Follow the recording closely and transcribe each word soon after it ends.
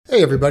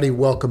Hey everybody,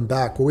 welcome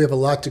back. Well, we have a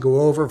lot to go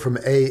over from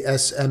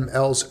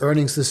ASML's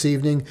earnings this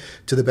evening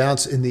to the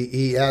bounce in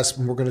the ES,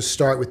 and we're going to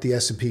start with the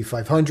S&P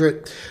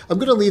 500. I'm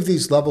going to leave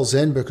these levels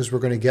in because we're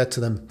going to get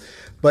to them.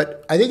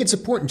 But I think it's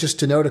important just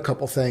to note a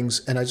couple things,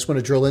 and I just want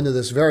to drill into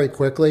this very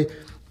quickly.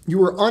 You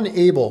were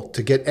unable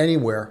to get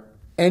anywhere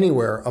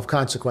of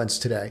consequence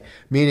today,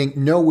 meaning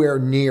nowhere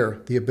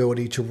near the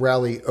ability to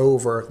rally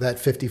over that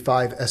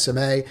 55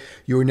 SMA.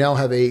 You now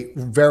have a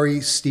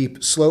very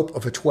steep slope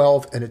of a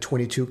 12 and a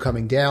 22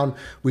 coming down.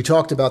 We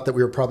talked about that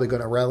we were probably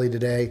going to rally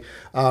today,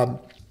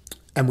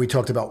 and we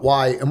talked about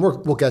why, and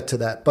we'll get to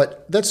that.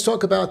 But let's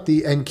talk about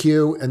the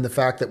NQ and the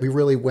fact that we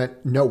really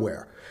went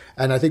nowhere.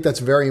 And I think that's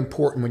very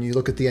important when you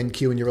look at the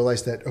NQ and you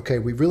realize that, okay,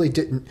 we really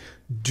didn't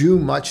do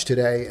much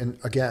today. And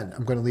again,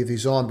 I'm going to leave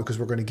these on because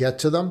we're going to get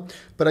to them.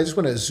 But I just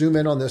want to zoom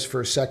in on this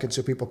for a second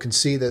so people can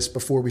see this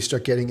before we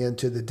start getting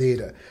into the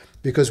data.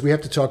 Because we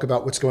have to talk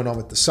about what's going on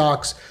with the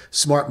stocks,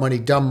 smart money,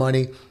 dumb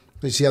money.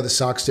 You see how the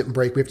stocks didn't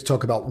break. We have to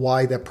talk about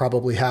why that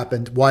probably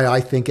happened, why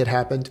I think it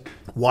happened,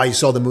 why you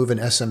saw the move in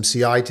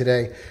SMCI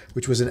today,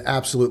 which was an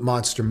absolute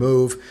monster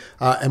move,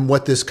 and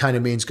what this kind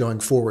of means going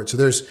forward. So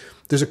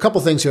there's a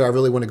couple things here I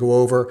really want to go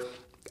over,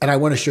 and I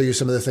want to show you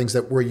some of the things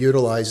that we're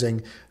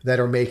utilizing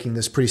that are making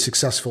this pretty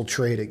successful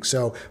trading.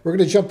 So we're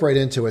going to jump right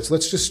into it. So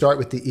let's just start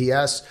with the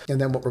ES, and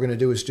then what we're going to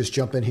do is just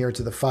jump in here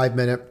to the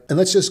 5-minute, and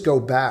let's just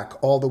go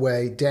back all the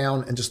way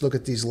down and just look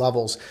at these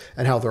levels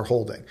and how they're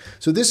holding.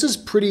 So this is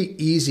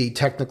pretty easy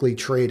technically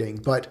trading,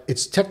 but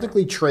it's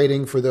technically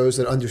trading for those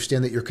that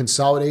understand that you're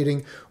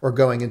consolidating or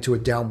going into a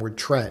downward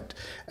trend.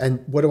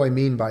 And what do I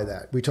mean by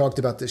that? We talked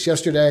about this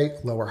yesterday,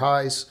 lower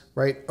highs,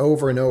 right?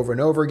 Over and over and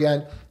over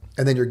again.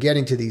 And then you're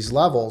getting to these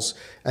levels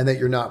and that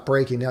you're not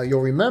breaking. Now,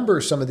 you'll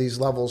remember some of these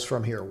levels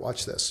from here.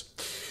 Watch this.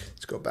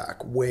 Let's go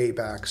back, way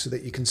back so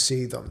that you can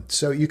see them.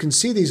 So you can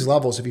see these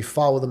levels if you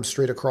follow them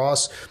straight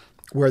across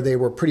where they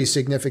were pretty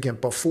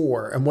significant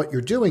before. And what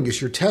you're doing is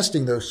you're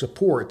testing those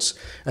supports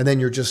and then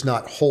you're just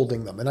not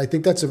holding them. And I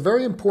think that's a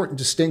very important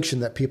distinction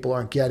that people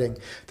aren't getting,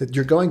 that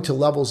you're going to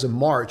levels in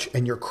March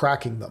and you're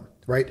cracking them,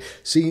 right?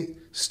 See,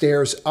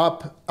 stairs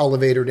up,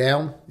 elevator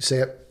down. You say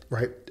it.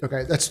 Right.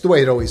 Okay. That's the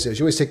way it always is.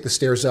 You always take the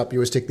stairs up. You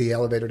always take the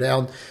elevator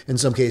down. In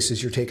some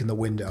cases, you're taking the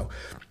window.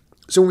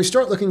 So when we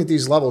start looking at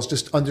these levels,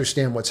 just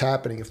understand what's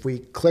happening. If we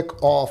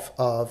click off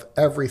of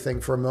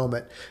everything for a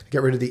moment,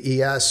 get rid of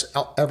the ES,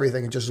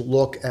 everything, and just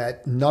look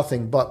at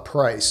nothing but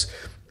price,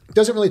 it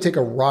doesn't really take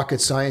a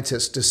rocket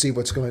scientist to see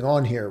what's going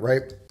on here,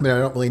 right? I mean, I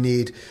don't really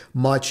need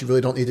much. You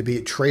really don't need to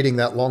be trading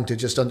that long to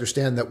just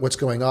understand that what's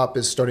going up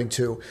is starting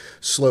to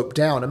slope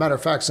down. As a matter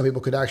of fact, some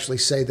people could actually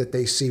say that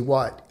they see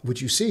what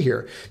you see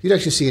here. You'd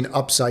actually see an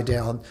upside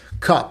down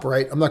cup,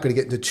 right? I'm not going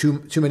to get into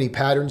too many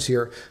patterns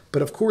here,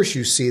 but of course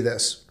you see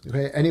this.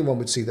 Okay? Anyone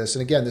would see this.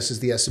 And again, this is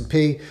the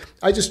S&P.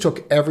 I just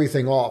took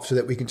everything off so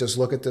that we can just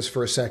look at this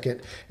for a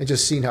second and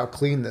just see how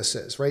clean this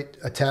is, right?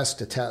 A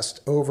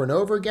test, over and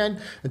over again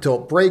until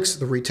it breaks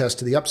the retest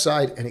to the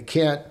upside, and it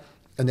can't.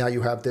 And now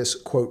you have this,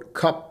 quote,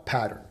 cup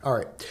pattern. All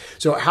right.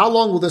 So how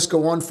long will this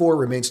go on for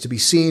remains to be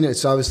seen.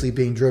 It's obviously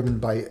being driven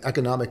by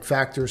economic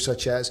factors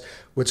such as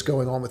what's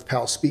going on with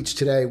Powell's speech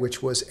today,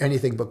 which was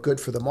anything but good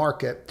for the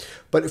market.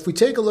 But if we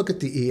take a look at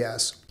the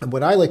ES, and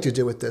what I like to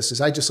do with this is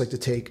I just like to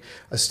take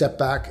a step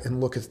back and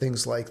look at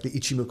things like the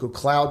Ichimoku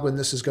cloud when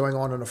this is going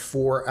on a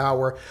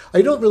 4-hour.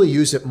 I don't really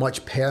use it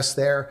much past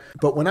there,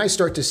 but when I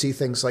start to see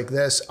things like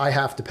this, I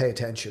have to pay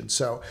attention.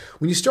 So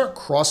when you start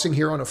crossing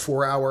here on a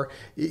 4-hour,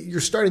 you're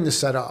starting to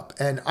set up.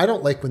 And I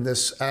don't like when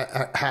this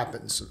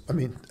happens. I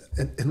mean,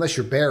 unless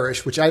you're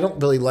bearish, which I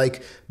don't really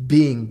like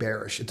being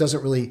bearish. It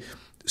doesn't really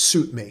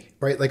suit me,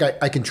 right? Like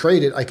I can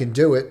trade it, I can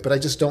do it, but I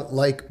just don't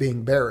like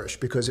being bearish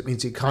because it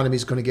means the economy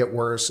is going to get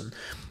worse and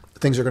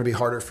things are going to be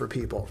harder for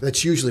people.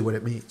 That's usually what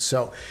it means.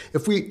 So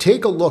if we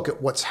take a look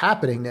at what's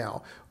happening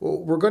now,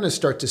 we're going to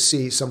start to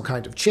see some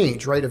kind of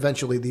change, right?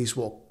 Eventually these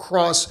will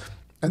cross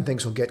and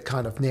things will get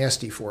kind of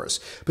nasty for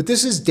us. But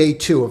this is day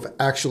 2 of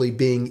actually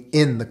being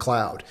in the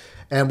cloud.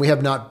 And we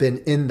have not been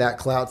in that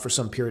cloud for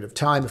some period of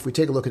time. If we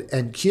take a look at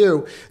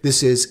NQ,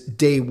 this is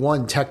day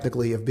 1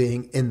 technically of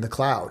being in the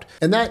cloud.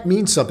 And that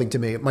means something to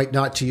me. It might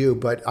not to you,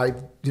 but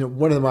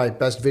one of my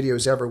best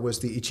videos ever was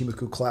the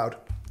Ichimoku cloud.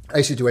 I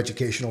used to do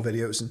educational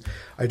videos and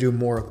I do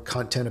more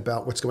content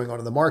about what's going on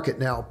in the market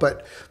now.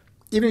 But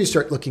even if you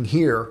start looking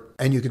here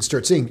and you can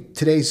start seeing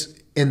today's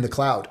in the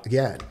cloud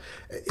again,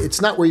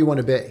 it's not where you want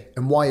to be.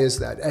 And why is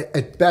that?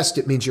 At best,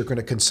 it means you're going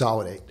to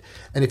consolidate.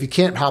 And if you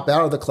can't hop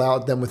out of the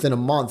cloud, then within a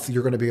month,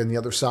 you're going to be on the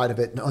other side of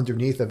it and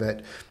underneath of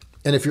it.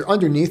 And if you're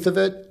underneath of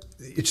it,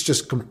 it's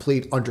just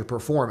complete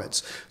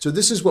underperformance. So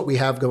this is what we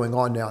have going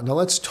on now. Now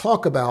let's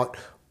talk about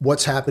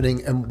what's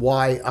happening and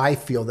why I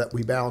feel that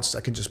we bounced.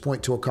 I can just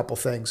point to a couple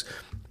things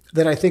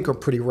that I think are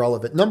pretty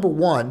relevant. Number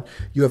 1,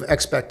 you have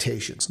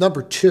expectations.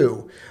 Number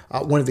 2,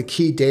 one of the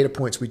key data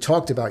points we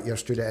talked about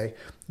yesterday,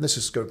 let's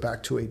just go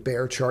back to a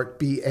bear chart,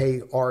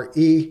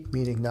 B-A-R-E,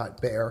 meaning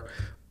not bear,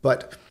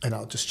 and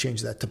I'll just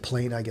change that to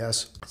plain, I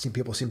guess.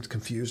 People seem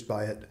confused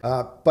by it.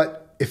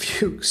 But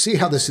if you see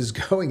how this is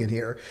going in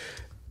here,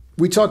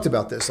 we talked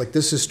about this. Like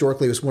this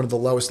historically was one of the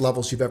lowest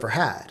levels you've ever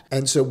had.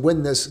 And so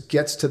when this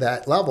gets to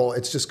that level,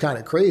 it's just kind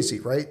of crazy,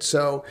 right?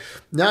 So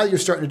now you're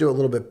starting to do a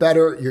little bit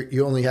better.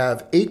 You only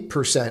have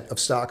 8% of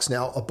stocks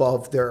now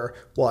above their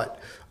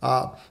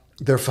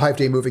their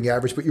 5-day moving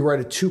average, but you were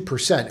at a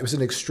 2%. It was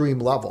an extreme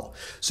level.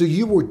 So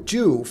you were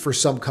due for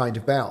some kind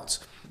of bounce.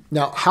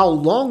 Now, how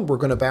long we're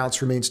going to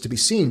bounce remains to be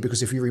seen,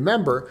 because if you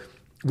remember,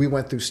 we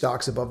went through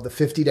stocks above the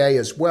 50-day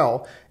as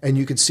well, and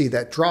you can see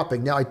that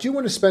dropping. Now, I do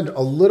want to spend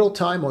a little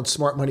time on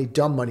smart money,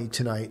 dumb money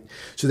tonight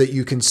so that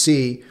you can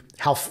see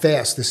how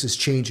fast this is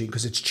changing,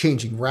 because it's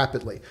changing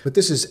rapidly. But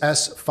this is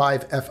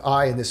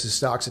S5FI, and this is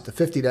stocks at the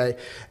 50-day.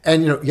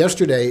 And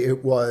yesterday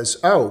it was,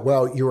 oh,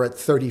 well, you were at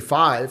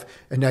 35,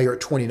 and now you're at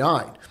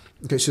 29.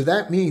 Okay, so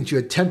that means you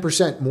had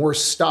 10% more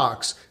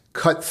stocks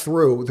cut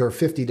through their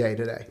 50-day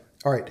today.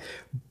 All right.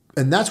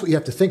 And that's what you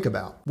have to think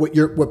about.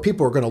 What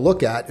people are going to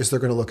look at is they're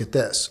going to look at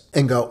this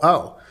and go,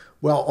 oh,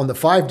 well, on the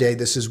 5-day,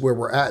 this is where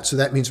we're at. So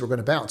that means we're going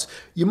to bounce.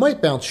 You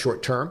might bounce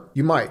short term.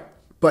 You might.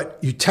 But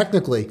you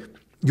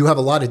have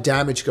a lot of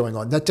damage going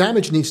on. That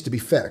damage needs to be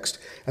fixed.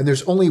 And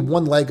there's only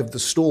one leg of the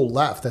stool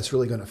left that's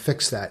really going to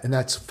fix that. And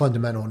that's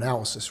fundamental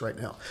analysis right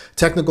now.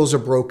 Technicals are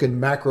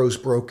broken.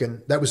 Macros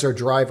broken. That was our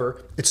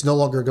driver. It's no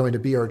longer going to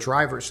be our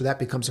driver. So that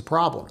becomes a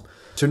problem.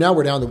 So now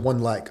we're down to one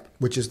leg,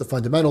 which is the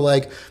fundamental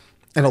leg.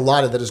 And a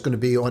lot of that is going to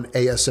be on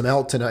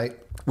ASML tonight,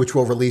 which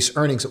will release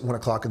earnings at 1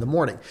 o'clock in the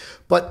morning.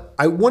 But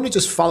I want to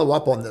just follow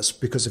up on this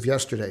because of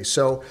yesterday.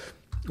 So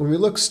when we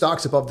look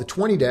stocks above the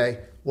 20-day,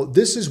 well,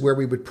 this is where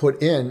we would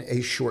put in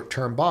a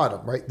short-term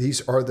bottom, right?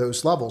 These are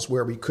those levels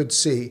where we could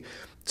see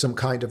some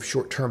kind of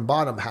short-term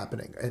bottom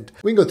happening. And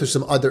we can go through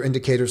some other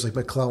indicators like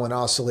McClellan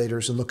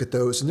oscillators and look at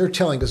those. And they're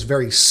telling us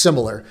very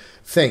similar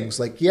things.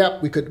 Like, yeah,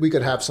 we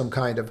could have some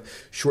kind of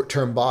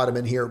short-term bottom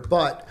in here.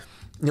 But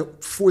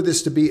for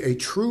this to be a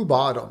true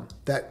bottom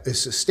that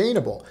is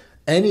sustainable,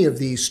 any of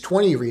these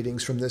 20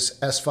 readings from this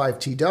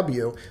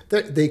S5TW,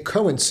 they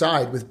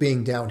coincide with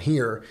being down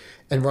here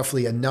and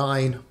roughly a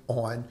 9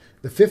 on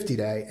the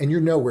 50-day, and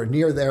you're nowhere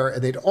near there.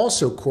 And they'd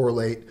also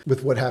correlate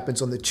with what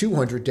happens on the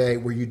 200-day,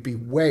 where you'd be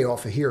way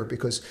off of here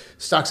because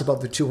stocks above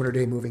the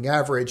 200-day moving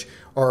average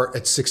are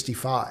at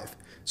 65.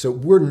 So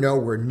we're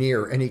nowhere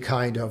near any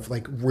kind of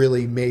like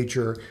really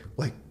major,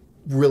 like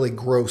really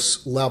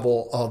gross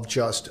level of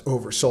just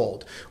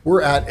oversold.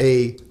 We're at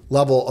a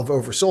level of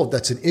oversold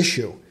that's an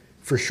issue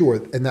for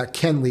sure, and that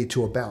can lead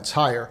to a bounce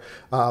higher.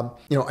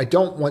 I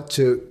don't want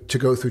to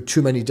go through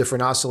too many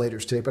different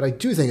oscillators today, but I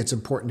do think it's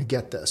important to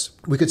get this.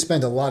 We could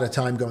spend a lot of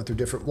time going through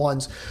different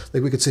ones.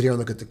 Like we could sit here and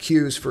look at the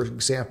Qs, for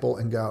example,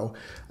 and go,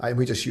 and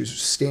we just use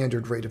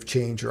standard rate of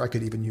change, or I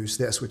could even use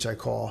this, which I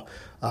call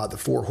the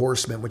 4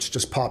 horsemen, which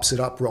just pops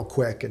it up real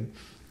quick. And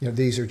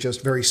these are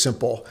just very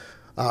simple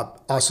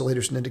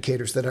oscillators and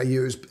indicators that I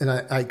use, and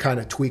I kind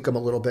of tweak them a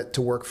little bit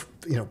to work,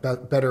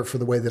 better for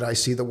the way that I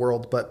see the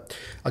world. But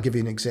I'll give you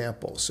an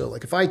example. So,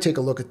 like if I take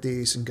a look at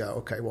these and go,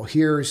 okay, well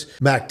here's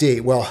MACD.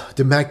 Well,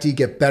 did MACD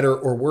get better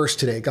or worse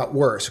today? It got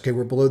worse. Okay,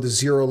 we're below the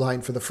 0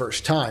 line for the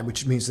first time,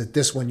 which means that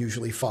this one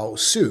usually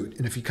follows suit.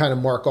 And if you kind of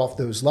mark off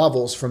those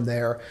levels from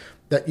there,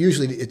 that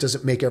usually it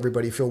doesn't make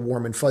everybody feel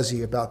warm and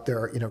fuzzy about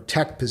their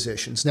tech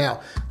positions.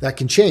 Now that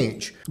can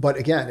change, but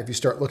again, if you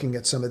start looking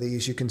at some of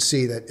these, you can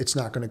see that it's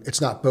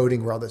not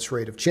boding well, this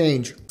rate of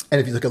change. And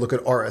if you look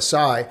at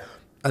RSI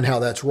and how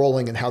that's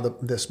rolling and how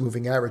this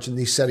moving average, and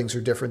these settings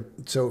are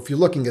different. So if you're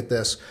looking at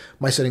this,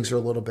 my settings are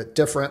a little bit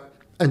different,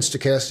 and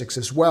stochastics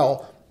as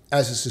well.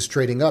 As this is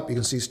trading up, you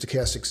can see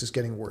stochastics is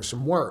getting worse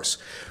and worse.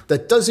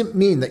 That doesn't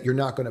mean that you're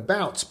not going to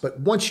bounce, but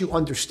once you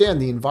understand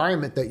the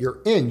environment that you're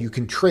in, you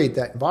can trade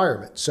that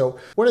environment. So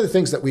one of the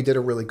things that we did a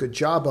really good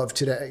job of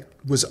today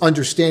was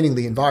understanding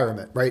the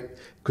environment, right?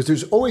 Because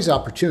there's always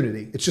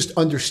opportunity. It's just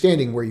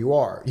understanding where you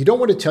are. You don't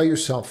want to tell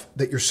yourself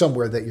that you're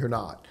somewhere that you're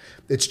not.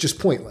 It's just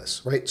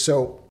pointless, right?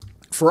 So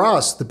for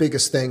us, the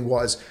biggest thing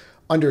was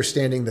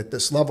understanding that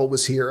this level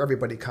was here.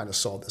 Everybody kind of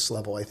saw this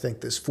level. I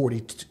think this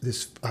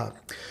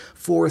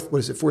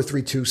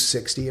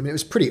 432.60. I mean, it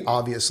was pretty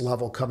obvious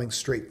level coming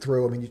straight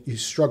through. I mean, you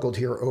struggled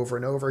here over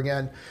and over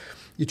again.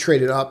 You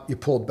traded up, you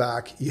pulled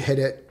back, you hit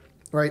it,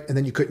 right? And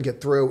then you couldn't get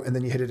through, and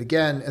then you hit it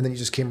again, and then you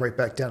just came right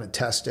back down and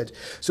tested.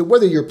 So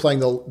whether you're playing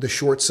the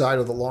short side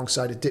or the long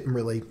side, it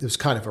was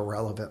kind of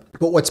irrelevant.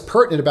 But what's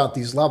pertinent about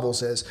these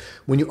levels is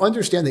when you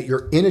understand that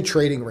you're in a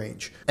trading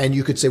range, and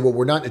you could say, well,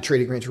 we're not in a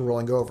trading range, we're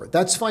rolling over.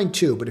 That's fine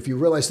too, but if you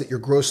realize that you're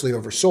grossly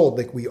oversold,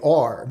 like we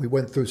are, we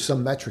went through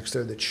some metrics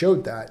there that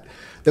showed that,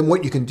 then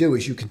what you can do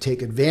is you can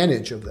take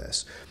advantage of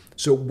this.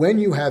 So when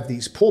you have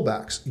these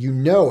pullbacks, you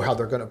know how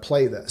they're going to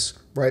play this,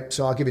 right?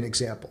 So I'll give you an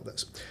example of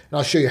this. And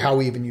I'll show you how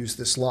we even use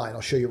this line.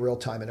 I'll show you real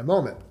time in a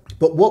moment.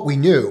 But what we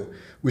knew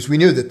was we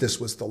knew that this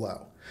was the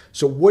low.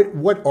 So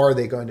what are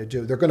they going to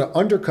do? They're going to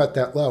undercut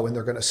that low, and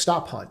they're going to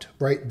stop hunt,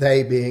 right?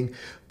 They being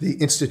the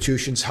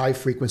institution's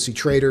high-frequency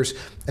traders.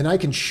 And I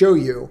can show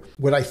you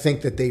what I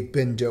think that they've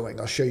been doing.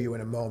 I'll show you in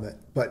a moment.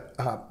 But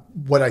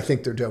what I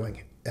think they're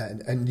doing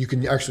And you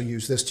can actually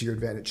use this to your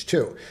advantage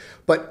too.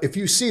 But if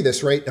you see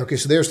this, right? Okay,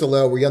 so there's the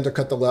low. We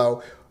undercut the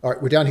low. All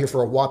right, we're down here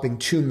for a whopping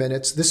 2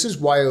 minutes. This is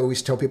why I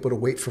always tell people to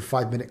wait for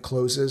 5-minute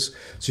closes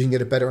so you can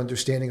get a better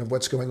understanding of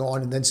what's going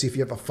on and then see if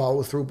you have a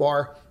follow-through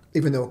bar,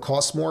 even though it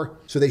costs more.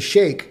 So they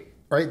shake,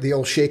 right? The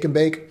old shake and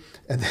bake,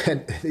 and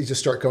then they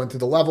just start going through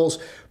the levels,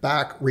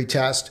 back,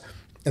 retest.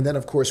 And then,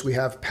 of course, we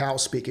have Powell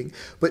speaking.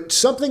 But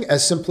something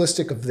as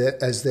simplistic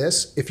as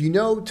this, if you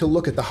know to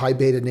look at the high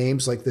beta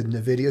names like the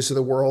NVIDIAs of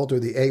the world or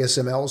the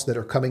ASMLs that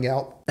are coming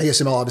out,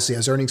 ASML obviously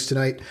has earnings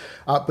tonight,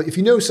 but if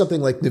you know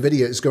something like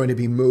NVIDIA is going to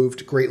be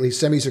moved greatly,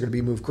 semis are going to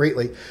be moved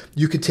greatly,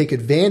 you could take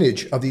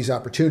advantage of these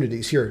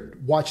opportunities. Here,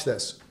 watch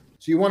this.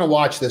 So you want to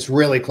watch this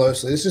really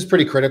closely. This is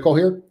pretty critical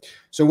here.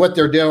 So what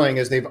they're doing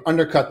is they've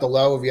undercut the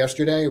low of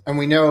yesterday, and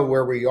we know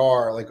where we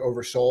are, like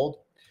oversold.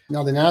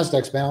 Now the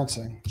NASDAQ's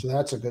bouncing, so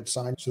that's a good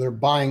sign. So they're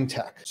buying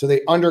tech. So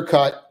they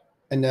undercut,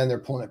 and then they're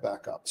pulling it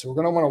back up. So we're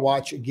going to want to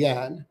watch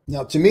again.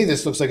 Now, to me,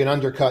 this looks like an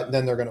undercut, and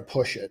then they're going to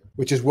push it,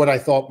 which is what I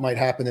thought might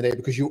happen today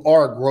because you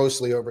are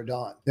grossly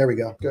overdone. There we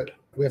go. Good.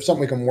 We have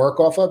something we can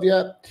work off of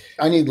yet.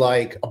 I need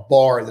like a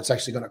bar that's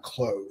actually going to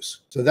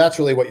close. So that's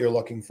really what you're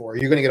looking for.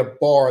 You're going to get a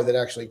bar that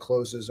actually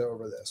closes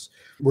over this.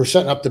 We're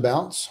setting up to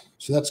bounce.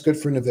 So that's good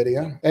for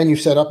NVIDIA. And you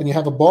set up and you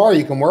have a bar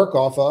you can work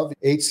off of.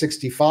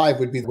 865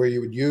 would be where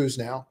you would use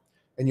now.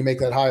 And you make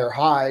that higher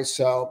high.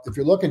 So if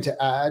you're looking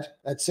to add,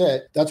 that's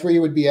it. That's where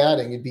you would be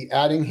adding. You'd be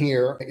adding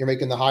here. You're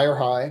making the higher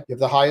high. You have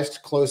the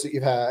highest close that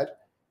you've had.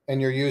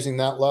 And you're using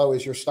that low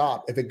as your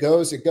stop. If it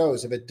goes, it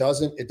goes. If it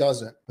doesn't, it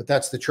doesn't. But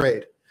that's the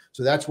trade.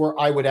 So that's where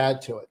I would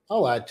add to it.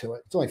 I'll add to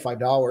it. It's only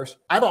 $5.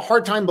 I have a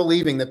hard time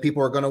believing that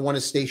people are going to want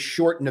to stay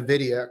short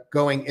NVIDIA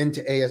going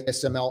into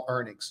ASML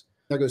earnings.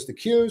 There goes the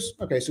Qs.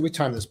 Okay, so we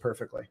timed this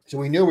perfectly. So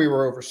we knew we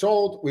were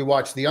oversold. We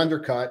watched the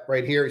undercut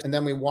right here, and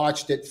then we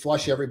watched it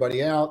flush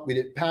everybody out. We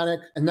didn't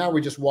panic, and now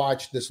we just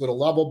watched this little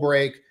level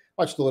break,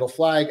 watched the little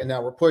flag, and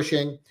now we're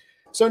pushing.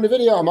 So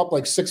NVIDIA, I'm up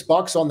like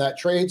 $6 on that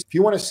trade. If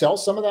you want to sell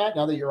some of that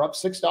now that you're up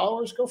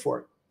 $6, go for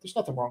it. There's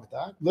nothing wrong with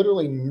that.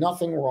 Literally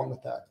nothing wrong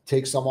with that.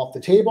 Take some off the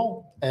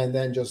table and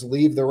then just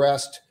leave the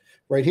rest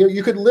right here.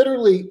 You could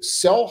literally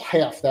sell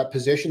half that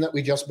position that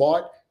we just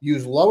bought,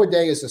 use low a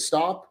day as a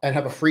stop, and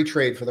have a free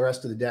trade for the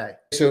rest of the day.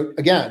 So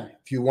again,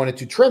 if you wanted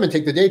to trim and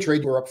take the day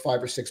trade, we're up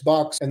 $5 or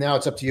 $6, and now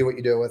it's up to you what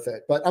you do with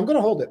it. But I'm going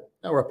to hold it.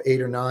 Now we're up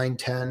 8 or 9,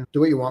 10.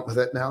 Do what you want with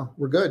it now.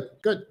 We're good.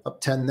 Good.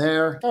 Up 10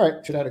 there. All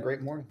right. Should have had a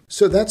great morning.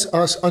 So that's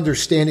us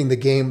understanding the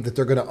game that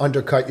they're going to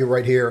undercut you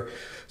right here.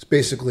 It's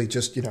basically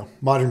just,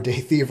 modern day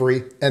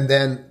thievery. And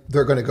then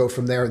they're going to go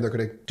from there and they're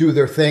going to do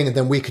their thing. And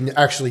then we can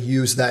actually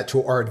use that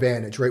to our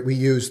advantage, right? We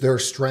use their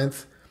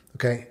strength.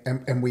 Okay,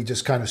 and we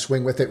just kind of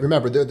swing with it.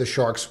 Remember, they're the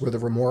sharks, we're the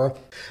remora.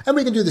 And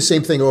we can do the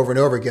same thing over and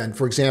over again.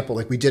 For example,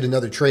 like we did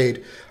another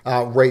trade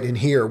right in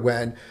here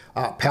when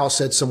Powell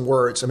said some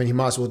words. I mean, he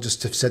might as well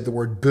just have said the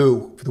word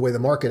boo for the way the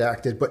market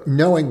acted. But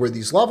knowing where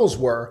these levels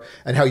were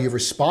and how you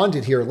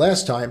responded here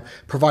last time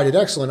provided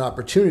excellent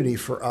opportunity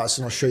for us.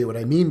 And I'll show you what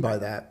I mean by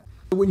that.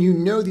 When you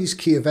know these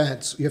key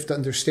events, you have to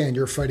understand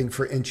you're fighting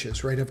for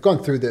inches, right? I've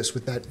gone through this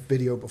with that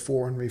video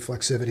before on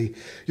reflexivity.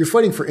 You're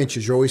fighting for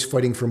inches. You're always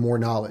fighting for more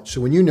knowledge. So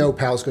when you know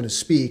Powell's going to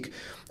speak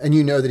and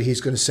you know that he's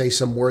going to say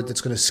some word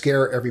that's going to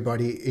scare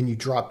everybody and you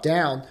drop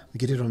down,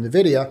 like you did on the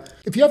video,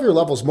 if you have your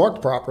levels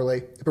marked properly,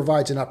 it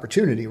provides an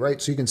opportunity,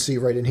 right? So you can see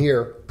right in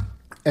here.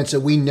 And so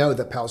we know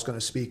that Powell's going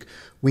to speak.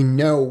 We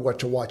know what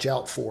to watch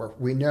out for.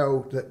 We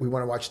know that we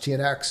want to watch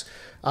TNX.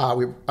 I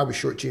was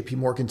short JP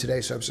Morgan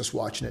today, so I was just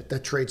watching it.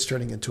 That trade's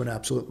turning into an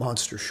absolute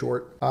monster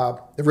short.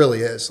 It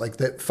really is. Like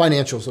the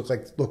financials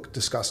look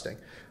disgusting,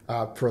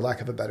 for lack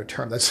of a better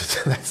term. That's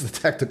the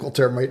technical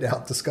term right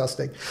now,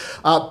 disgusting.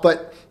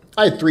 But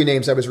I had 3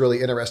 names I was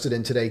really interested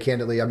in today,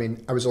 candidly. I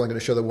mean, I was only going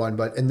to show the one,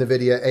 but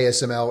NVIDIA,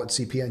 ASML, and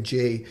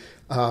CPNG.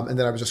 And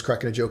then I was just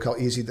cracking a joke how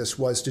easy this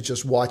was to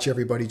just watch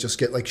everybody just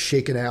get like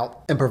shaken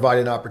out and provide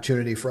an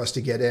opportunity for us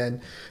to get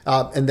in.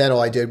 And then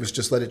all I did was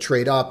just let it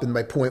trade up. And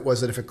my point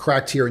was that if it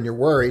cracked here and you're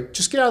worried,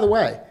 just get out of the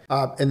way.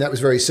 And that was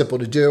very simple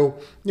to do,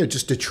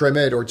 just to trim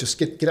it or just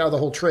get out of the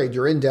whole trade.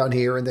 You're in down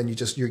here and then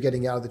you're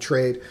getting out of the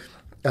trade.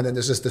 And then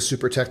there's just the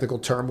super technical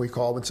term we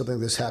call when something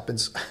like this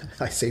happens.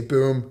 I say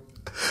boom.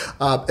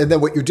 And then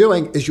what you're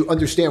doing is you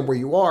understand where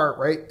you are,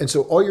 right? And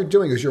so all you're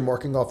doing is you're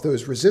marking off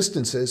those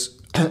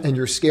resistances and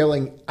you're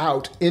scaling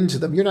out into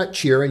them. You're not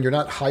cheering. You're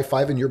not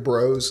high-fiving your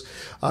bros.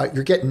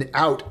 You're getting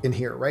out in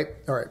here, right?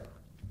 All right.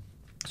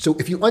 So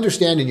if you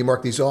understand and you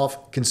mark these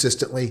off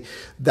consistently,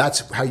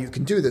 that's how you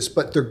can do this.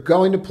 But they're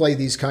going to play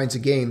these kinds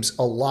of games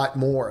a lot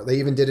more. They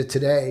even did it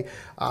today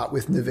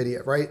with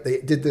NVIDIA, right? They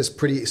did this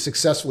pretty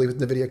successfully with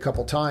NVIDIA a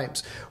couple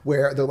times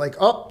where they're like,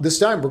 oh, this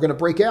time we're going to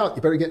break out.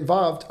 You better get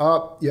involved.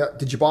 Yeah.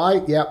 Did you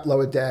buy? Yeah. Low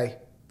a day.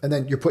 And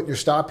then you're putting your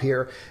stop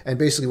here. And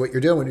basically what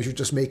you're doing is you're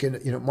just making,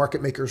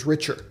 market makers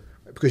richer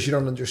because you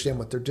don't understand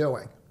what they're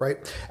doing, right?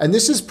 And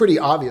this is pretty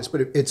obvious,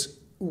 but it's,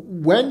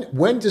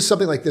 when does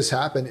something like this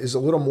happen is a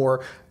little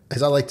more,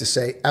 as I like to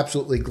say,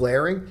 absolutely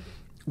glaring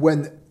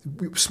when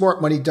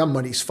smart money, dumb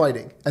money is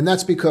fighting. And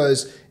that's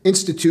because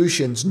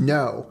institutions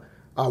know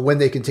when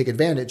they can take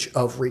advantage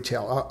of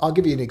retail. I'll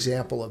give you an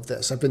example of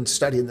this. I've been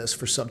studying this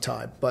for some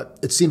time, but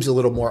it seems a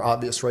little more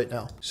obvious right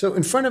now. So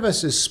in front of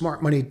us is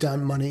smart money,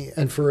 dumb money.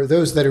 And for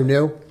those that are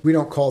new, we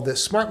don't call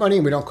this smart money,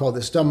 and we don't call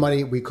this dumb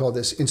money. We call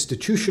this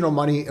institutional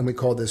money, and we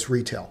call this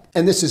retail.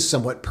 And this is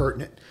somewhat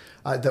pertinent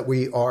that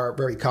we are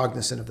very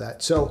cognizant of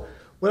that. So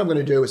what I'm going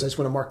to do is I just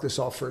want to mark this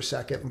off for a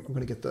second. I'm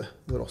going to get the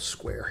little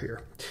square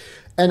here.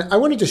 And I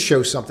wanted to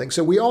show something.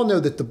 So we all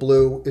know that the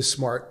blue is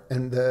smart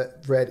and the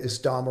red is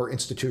dumb or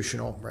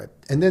institutional, right?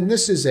 And then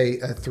this is a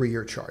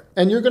 3-year chart.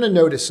 And you're going to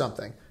notice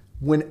something.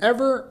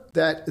 Whenever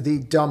that the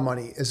dumb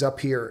money is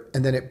up here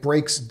and then it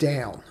breaks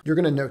down, you're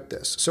going to note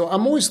this. So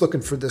I'm always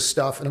looking for this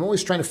stuff and I'm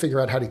always trying to figure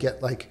out how to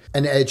get like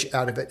an edge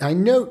out of it. I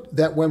note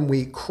that when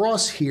we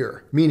cross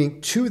here,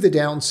 meaning to the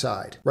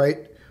downside,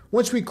 right?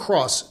 Once we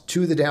cross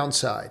to the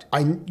downside,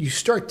 you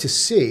start to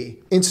see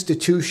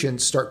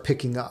institutions start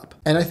picking up.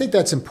 And I think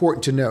that's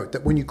important to note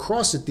that when you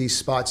cross at these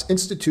spots,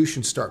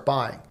 institutions start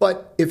buying.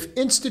 But if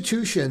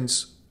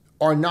institutions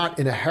are not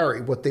in a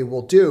hurry, what they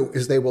will do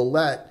is they will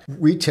let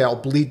retail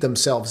bleed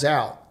themselves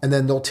out and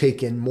then they'll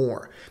take in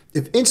more.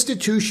 If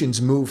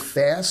institutions move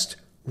fast,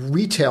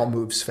 retail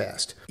moves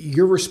fast.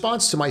 Your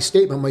response to my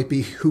statement might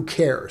be, who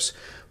cares?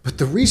 But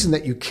the reason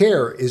that you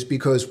care is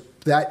because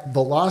that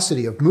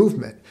velocity of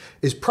movement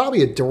is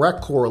probably a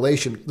direct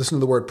correlation. Listen to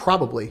the word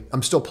probably.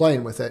 I'm still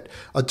playing with it.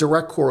 A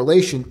direct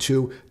correlation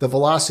to the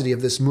velocity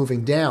of this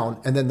moving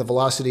down and then the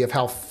velocity of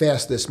how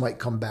fast this might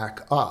come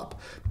back up,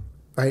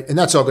 right? And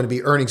that's all going to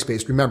be earnings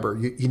based. Remember,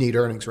 you need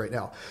earnings right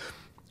now.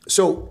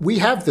 So we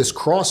have this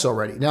cross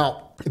already.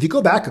 Now, if you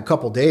go back a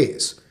couple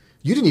days,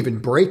 you didn't even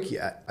break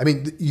yet. I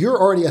mean, you're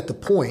already at the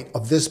point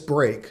of this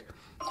break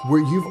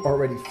where you've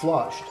already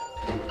flushed.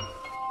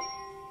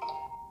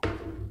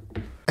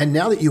 And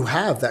now that you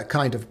have that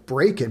kind of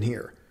break in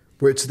here,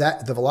 where it's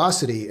that the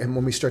velocity, and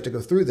when we start to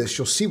go through this,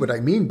 you'll see what I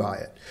mean by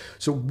it.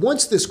 So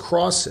once this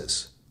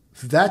crosses,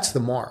 that's the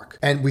mark.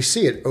 And we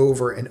see it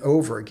over and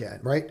over again,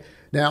 right?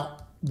 Now,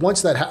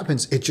 once that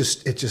happens, it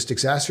just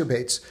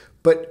exacerbates.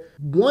 But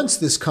once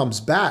this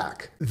comes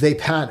back, they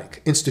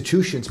panic.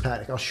 Institutions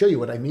panic. I'll show you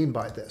what I mean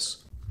by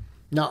this.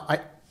 Now,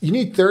 you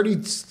need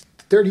 30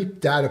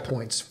 data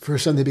points for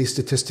something to be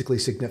statistically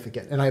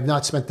significant. And I have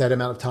not spent that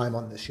amount of time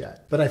on this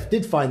yet. But I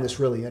did find this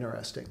really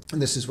interesting.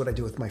 And this is what I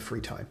do with my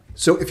free time.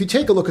 So if you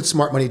take a look at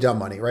smart money, dumb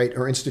money, right?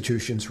 Or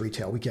institutions,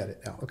 retail, we get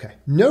it now. Okay.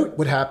 Note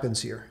what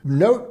happens here.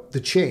 Note the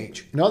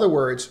change. In other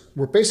words,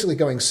 we're basically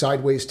going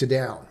sideways to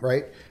down,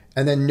 right?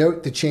 And then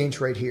note the change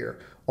right here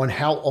on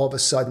how all of a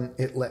sudden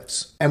it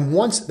lifts. And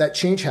once that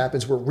change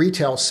happens where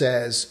retail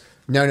says,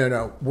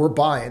 no, we're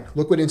buying.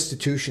 Look what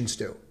institutions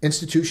do.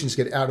 Institutions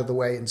get out of the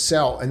way and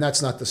sell, and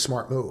that's not the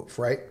smart move,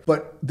 right?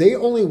 But they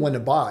only want to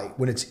buy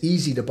when it's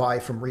easy to buy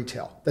from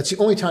retail. That's the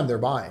only time they're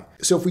buying.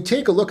 So if we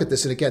take a look at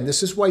this, and again,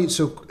 this is why it's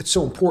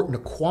so important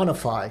to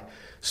quantify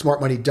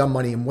smart money, dumb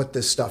money, and what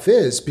this stuff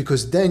is,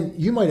 because then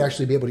you might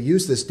actually be able to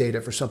use this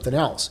data for something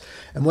else.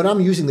 And what I'm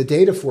using the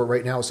data for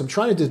right now is I'm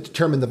trying to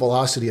determine the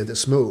velocity of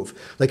this move.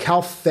 Like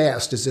how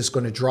fast is this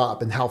going to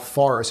drop and how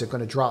far is it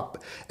going to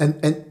drop?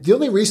 And the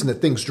only reason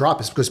that things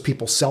drop is because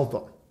people sell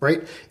them,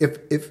 right?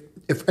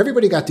 If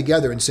everybody got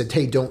together and said,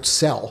 hey, don't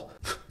sell,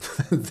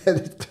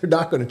 then they're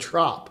not going to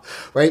drop,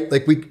 right?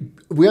 Like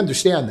we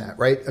understand that,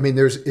 right? I mean,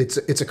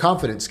 it's a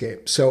confidence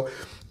game. So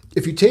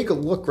if you take a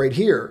look right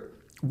here,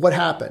 what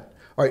happened?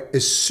 All right,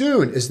 as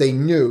soon as they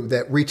knew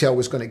that retail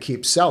was going to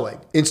keep selling,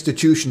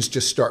 institutions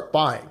just start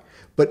buying.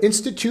 But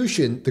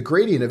the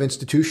gradient of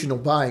institutional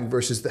buying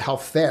versus how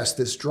fast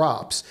this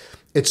drops,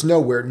 it's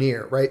nowhere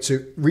near, right?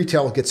 So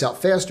retail gets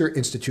out faster,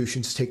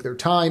 institutions take their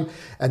time,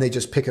 and they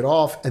just pick it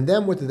off. And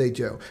then what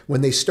do? When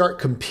they start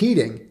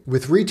competing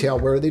with retail,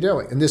 what are they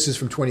doing? And this is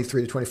from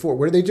 23 to 24.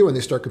 What do they do when they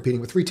start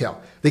competing with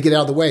retail? They get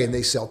out of the way and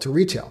they sell to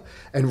retail.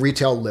 And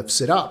retail lifts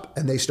it up.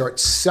 And they start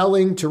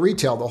selling to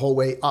retail the whole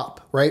way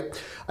up, right?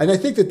 And I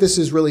think that this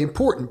is really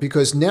important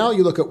because now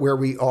you look at where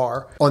we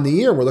are on the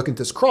year and we're looking at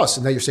this cross.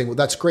 And now you're saying, well,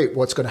 that's great.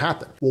 What's going to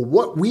happen? Well,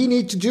 what we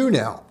need to do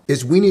now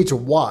is we need to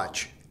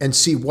watch and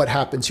see what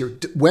happens here.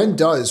 When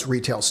does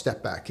retail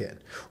step back in?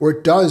 Or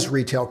does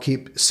retail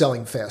keep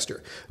selling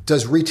faster?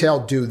 Does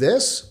retail do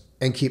this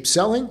and keep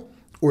selling?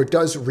 Or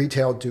does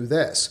retail do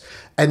this?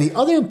 And the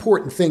other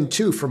important thing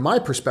too, from my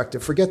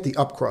perspective, forget the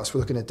up cross,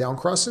 we're looking at down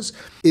crosses,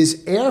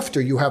 is after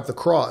you have the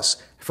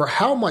cross, for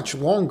how much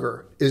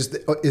longer is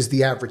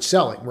the average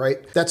selling,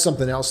 right? That's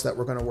something else that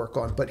we're going to work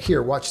on. But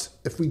here, watch,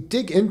 if we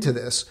dig into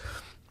this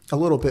a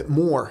little bit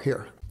more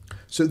here.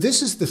 So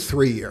this is the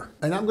 3-year,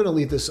 and I'm going to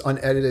leave this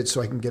unedited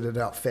so I can get it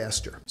out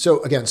faster.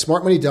 So again,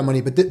 smart money, dumb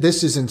money, but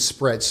this is in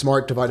spread.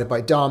 Smart divided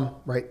by dumb,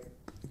 right?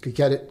 You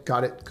get it?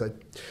 Got it?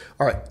 Good.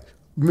 All right.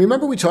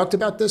 Remember we talked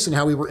about this and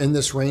how we were in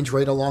this range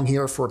right along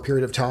here for a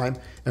period of time,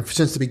 and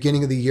since the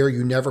beginning of the year,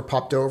 you never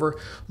popped over.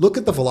 Look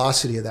at the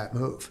velocity of that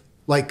move.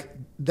 Like,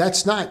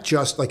 that's not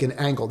just like an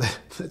angle,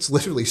 that's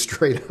literally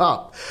straight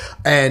up.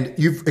 And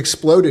you've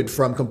exploded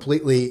from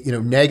completely,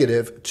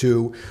 negative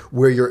to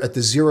where you're at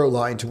the zero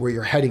line to where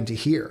you're heading to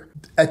here.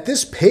 At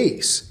this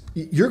pace,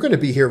 you're going to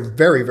be here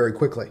very, very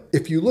quickly.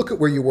 If you look at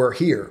where you were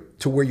here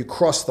to where you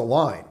crossed the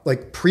line,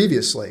 like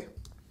previously,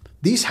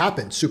 these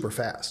happen super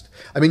fast.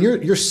 I mean,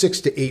 you're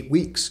 6 to 8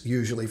 weeks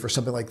usually for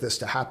something like this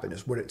to happen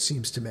is what it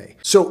seems to me.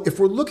 So if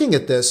we're looking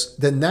at this,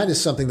 then that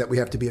is something that we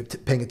have to be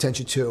paying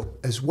attention to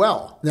as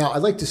well. Now,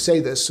 I'd like to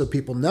say this so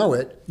people know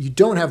it. You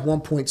don't have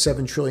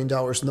 $1.7 trillion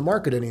in the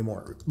market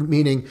anymore,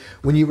 meaning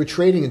when you were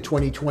trading in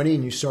 2020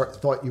 and you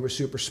thought you were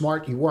super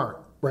smart, you weren't.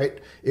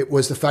 Right? It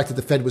was the fact that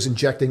the Fed was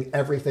injecting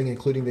everything,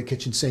 including the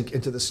kitchen sink,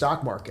 into the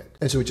stock market.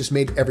 And so it just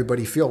made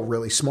everybody feel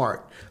really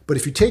smart. But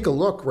if you take a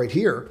look right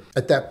here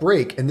at that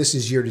break, and this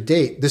is year to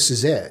date, this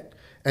is it.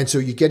 And so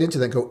you get into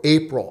that, go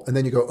April, and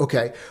then you go,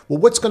 okay, well,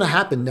 what's going to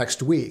happen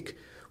next week?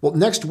 Well,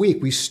 next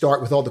week we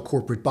start with all the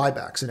corporate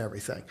buybacks and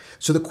everything.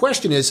 So the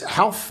question is,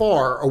 how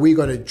far are we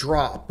going to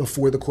drop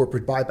before the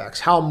corporate buybacks?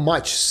 How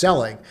much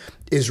selling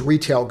is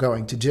retail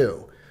going to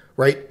do?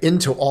 Right,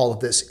 into all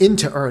of this,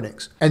 into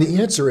earnings? And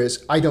the answer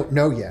is, I don't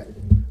know yet.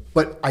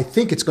 But I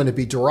think it's going to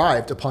be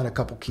derived upon a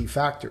couple key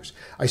factors.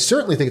 I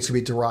certainly think it's going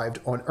to be derived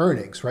on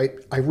earnings, right?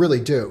 I really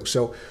do.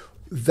 So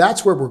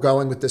that's where we're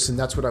going with this, and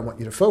that's what I want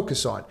you to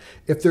focus on.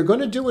 If they're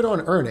going to do it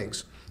on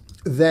earnings,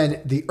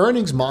 then the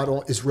earnings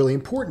model is really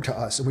important to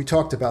us. And we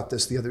talked about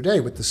this the other day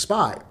with the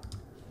SPY.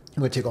 I'm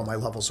going to take all my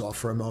levels off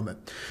for a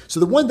moment. So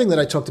the one thing that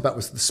I talked about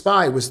with the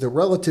SPY was the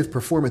relative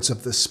performance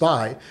of the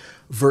SPY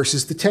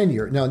versus the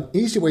 10-year. Now, an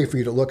easy way for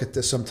you to look at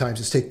this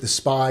sometimes is take the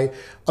SPY.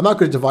 I'm not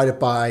going to divide it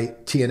by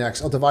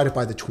TNX. I'll divide it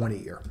by the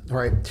 20-year. All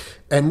right.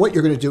 And what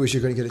you're going to do is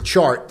you're going to get a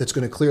chart that's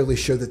going to clearly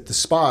show that the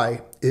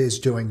SPY is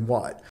doing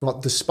what? Well,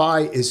 the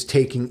SPY is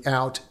taking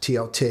out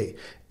TLT.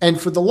 And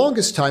for the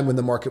longest time when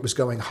the market was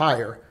going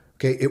higher,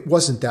 okay, it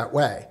wasn't that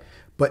way.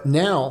 But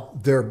now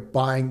they're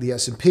buying the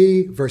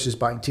S&P versus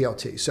buying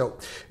TLT. So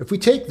if we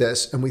take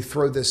this and we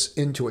throw this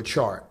into a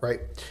chart, right?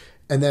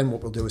 And then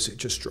what we'll do is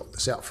just draw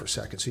this out for a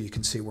second so you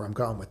can see where I'm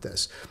going with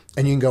this.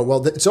 And you can go,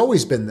 well, it's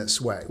always been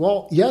this way.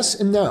 Well, yes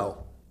and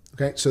no.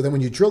 Okay, so then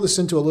when you drill this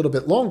into a little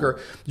bit longer,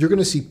 you're going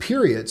to see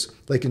periods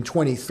like in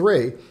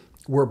 23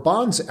 where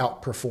bonds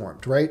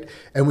outperformed, right?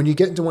 And when you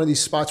get into one of these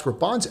spots where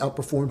bonds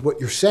outperformed, what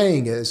you're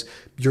saying is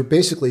you're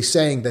basically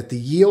saying that the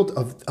yield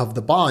of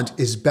the bond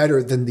is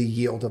better than the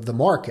yield of the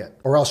market,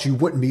 or else you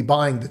wouldn't be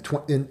buying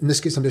in this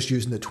case, I'm just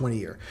using the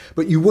 20-year,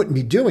 but you wouldn't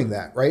be doing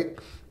that, right?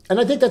 And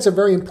I think that's a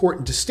very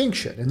important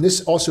distinction. And this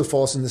also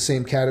falls in the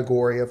same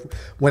category of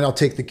when I'll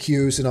take the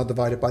Qs and I'll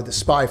divide it by the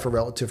SPY for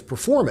relative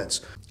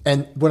performance.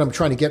 And what I'm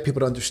trying to get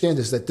people to understand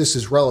is that this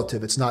is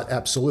relative. It's not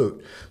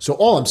absolute. So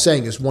all I'm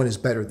saying is one is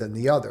better than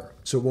the other.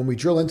 So when we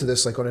drill into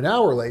this, like on an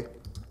hourly,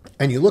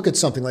 and you look at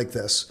something like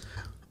this,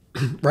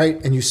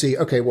 right? And you see,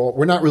 okay, well,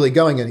 we're not really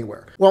going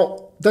anywhere.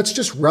 Well, that's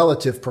just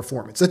relative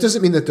performance. That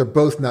doesn't mean that they're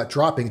both not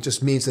dropping. It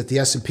just means that the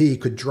S&P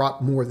could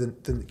drop more than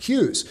the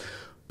Qs.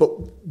 But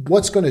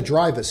what's going to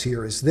drive us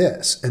here is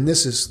this, and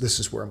this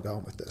is where I'm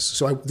going with this.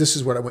 So this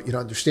is what I want you to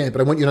understand, but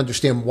I want you to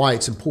understand why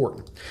it's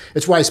important.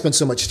 It's why I spent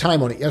so much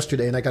time on it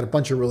yesterday, and I got a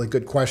bunch of really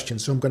good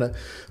questions. So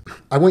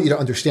I want you to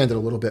understand it a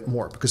little bit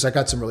more because I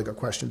got some really good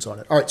questions on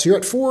it. All right, so you're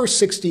at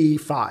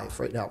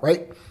 465 right now,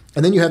 right?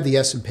 And then you have the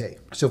S&P.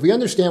 So if we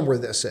understand where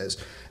this is,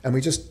 and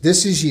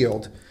this is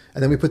yield,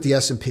 and then we put the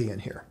S&P in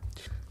here.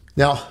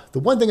 Now, the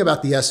one thing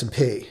about the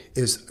S&P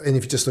is, and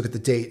if you just look at the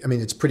date, I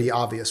mean, it's pretty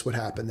obvious what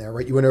happened there,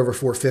 right? You went over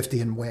 450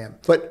 and wham.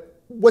 But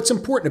what's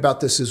important about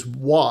this is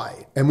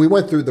why. And we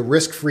went through the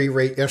risk-free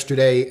rate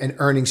yesterday and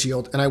earnings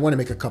yield, and I want to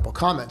make a couple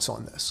comments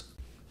on this.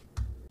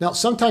 Now,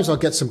 sometimes I'll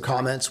get some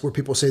comments where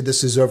people say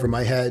this is over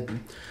my head.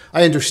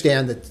 I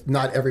understand that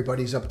not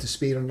everybody's up to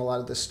speed on a lot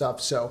of this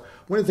stuff. So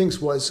one of the things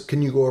was,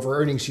 can you go over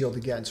earnings yield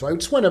again? So I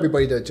just want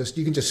everybody to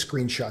you can just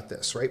screenshot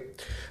this, right?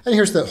 And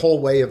here's the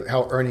whole way of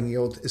how earning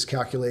yield is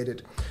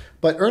calculated.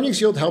 But earnings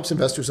yield helps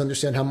investors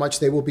understand how much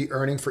they will be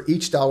earning for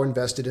each dollar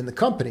invested in the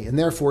company. And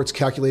therefore, it's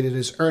calculated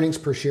as earnings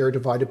per share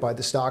divided by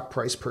the stock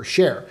price per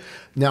share.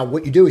 Now,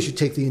 what you do is you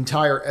take the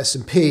entire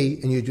S&P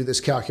and you do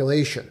this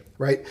calculation,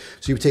 right?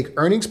 So you would take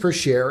earnings per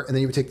share, and then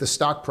you would take the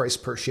stock price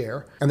per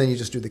share, and then you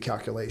just do the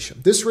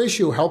calculation. This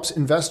ratio helps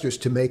investors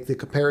to make the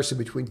comparison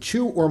between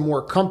two or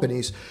more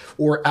companies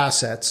or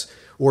assets,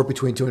 or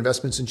between two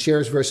investments in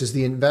shares versus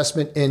the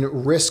investment in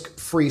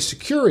risk-free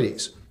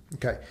securities.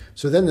 Okay,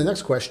 so then the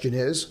next question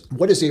is,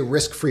 what is a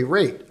risk-free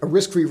rate? A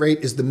risk-free rate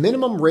is the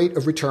minimum rate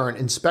of return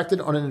expected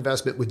on an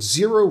investment with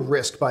zero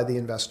risk by the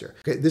investor.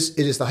 Okay, it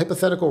is the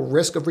hypothetical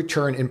risk of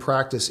return in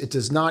practice. It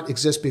does not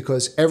exist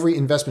because every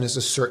investment has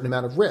a certain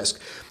amount of risk.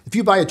 If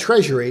you buy a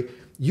treasury,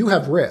 you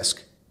have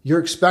risk. You're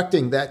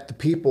expecting that the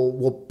people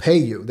will pay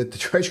you, that the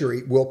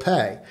treasury will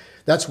pay.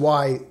 That's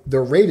why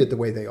they're rated the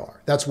way they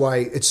are. That's why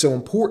it's so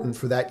important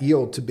for that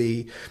yield to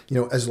be,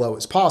 as low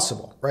as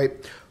possible, right?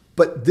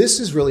 But this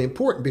is really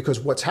important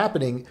because what's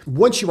happening,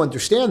 once you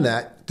understand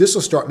that, this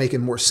will start making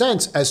more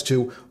sense as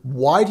to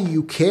why do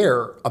you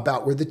care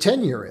about where the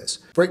 10-year is,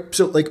 right?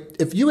 So like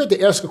if you had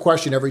to ask a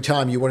question every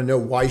time you want to know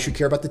why you should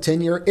care about the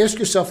 10-year, ask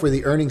yourself where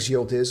the earnings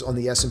yield is on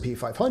the S&P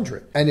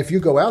 500. And if you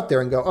go out there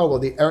and go, oh, well,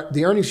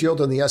 the earnings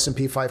yield on the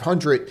S&P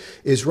 500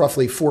 is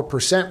roughly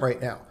 4% right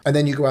now. And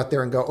then you go out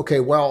there and go, okay,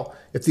 well,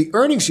 if the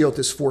earnings yield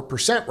is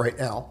 4% right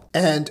now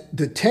and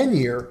the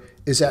 10-year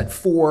is at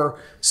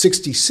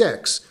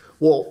 4.66,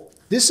 well,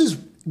 this is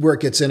where it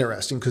gets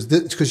interesting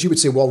because you would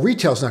say, well,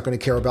 retail's not going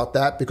to care about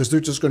that because they're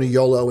just going to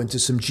YOLO into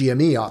some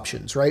GME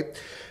options, right?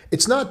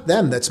 It's not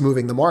them that's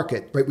moving the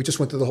market, right? We just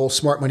went through the whole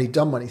smart money,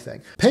 dumb money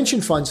thing.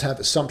 Pension funds have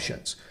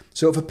assumptions.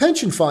 So if a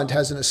pension fund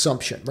has an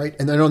assumption, right?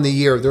 And then on the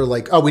year, they're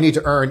like, oh, we need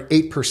to earn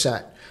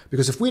 8%.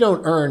 Because if we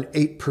don't earn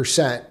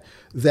 8%,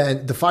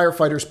 then the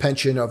firefighter's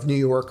pension of New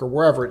York or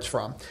wherever it's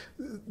from,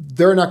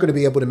 they're not going to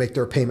be able to make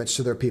their payments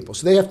to their people.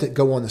 So they have to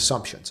go on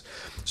assumptions.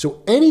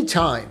 So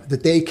anytime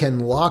that they can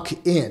lock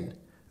in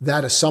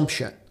that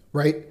assumption,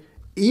 right?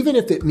 Even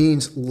if it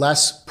means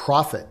less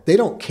profit, they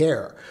don't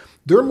care.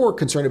 They're more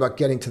concerned about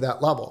getting to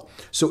that level.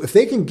 So if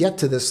they can get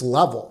to this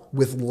level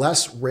with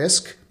less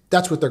risk,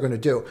 that's what they're going to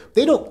do.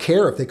 They don't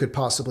care if they could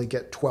possibly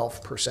get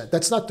 12%.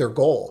 That's not their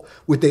goal.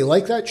 Would they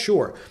like that?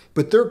 Sure.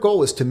 But their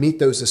goal is to meet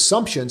those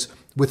assumptions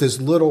with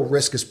as little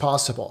risk as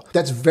possible.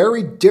 That's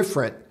very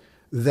different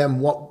than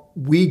what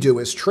we do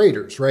as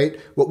traders, right?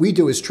 What we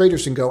do as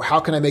traders and go,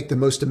 how can I make the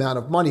most amount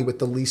of money with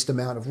the least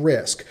amount of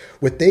risk?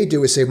 What they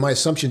do is say, my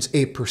assumption's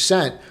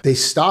 8%. They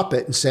stop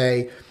it and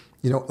say,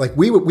 you know, like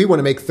we want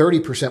to make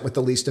 30% with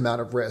the least amount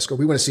of risk, or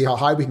we want to see how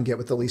high we can get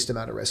with the least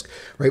amount of risk,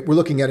 right? We're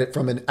looking at it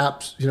from an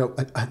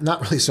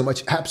not really so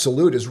much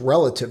absolute as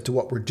relative to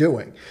what we're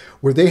doing,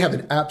 where they have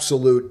an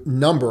absolute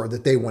number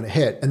that they want to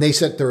hit. And they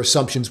set their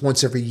assumptions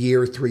once every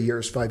year, 3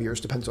 years, 5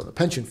 years, depends on the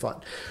pension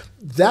fund.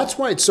 That's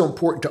why it's so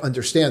important to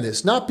understand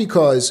this, not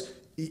because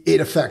it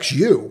affects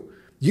you.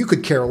 You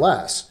could care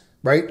less,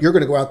 right? You're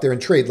going to go out there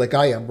and trade like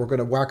I am. We're going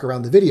to whack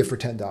around NVIDIA for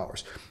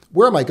 $10.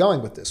 Where am I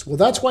going with this? Well,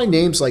 that's why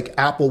names like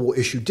Apple will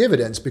issue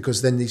dividends,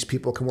 because then these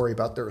people can worry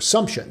about their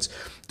assumptions.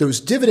 Those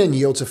dividend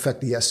yields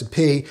affect the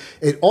S&P.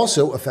 It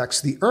also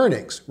affects the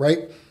earnings,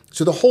 right?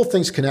 So the whole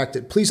thing's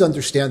connected. Please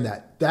understand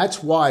that.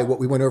 That's why what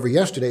we went over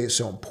yesterday is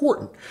so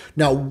important.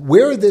 Now,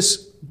 where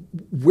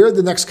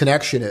the next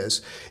connection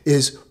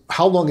is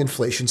how long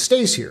inflation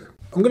stays here.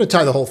 I'm going to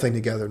tie the whole thing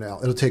together now.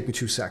 It'll take me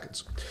 2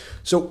 seconds.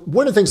 So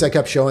one of the things I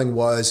kept showing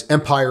was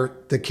Empire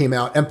that came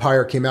out.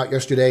 Empire came out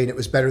yesterday and it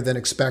was better than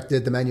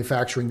expected, the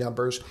manufacturing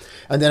numbers.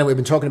 And then we've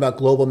been talking about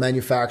global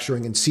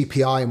manufacturing and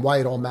CPI and why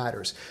it all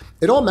matters.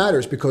 It all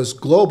matters because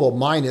global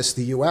minus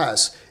the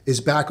US is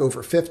back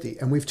over 50.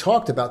 And we've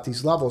talked about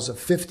these levels of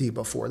 50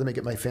 before. Let me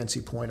get my fancy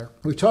pointer.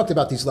 We've talked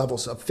about these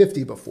levels of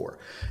 50 before.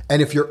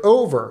 And if you're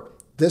over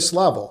this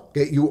level,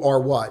 okay, you are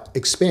what?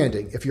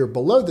 Expanding. If you're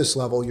below this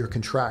level, you're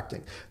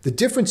contracting. The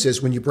difference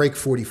is when you break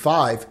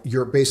 45,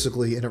 you're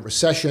basically in a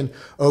recession.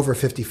 Over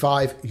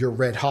 55, you're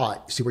red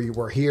hot. You see where you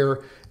were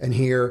here and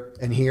here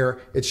and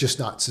here. It's just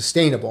not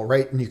sustainable,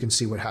 right? And you can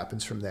see what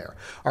happens from there.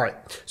 All right,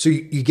 so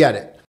you get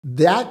it.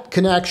 That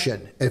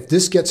connection, if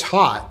this gets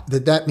hot,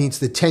 that means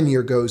the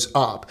 10-year goes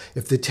up.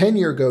 If the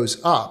 10-year goes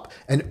up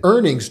and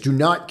earnings do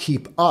not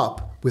keep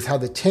up with how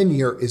the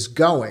 10-year is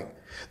going,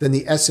 then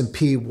the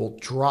S&P will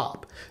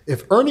drop.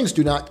 If earnings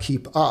do not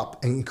keep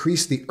up and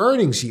increase the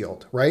earnings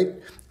yield, right,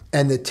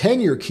 and the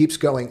 10-year keeps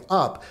going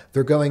up,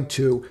 they're going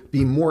to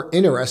be more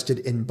interested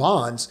in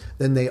bonds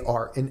than they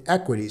are in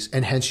equities,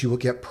 and hence you will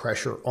get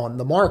pressure on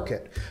the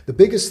market. The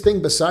biggest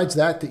thing besides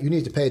that you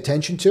need to pay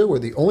attention to, or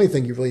the only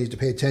thing you really need to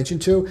pay attention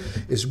to,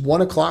 is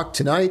 1 o'clock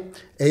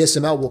tonight,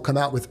 ASML will come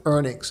out with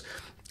earnings.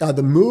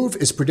 The move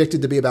is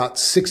predicted to be about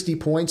 60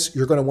 points.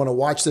 You're going to want to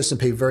watch this and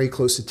pay very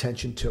close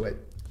attention to it.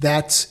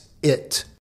 That's it.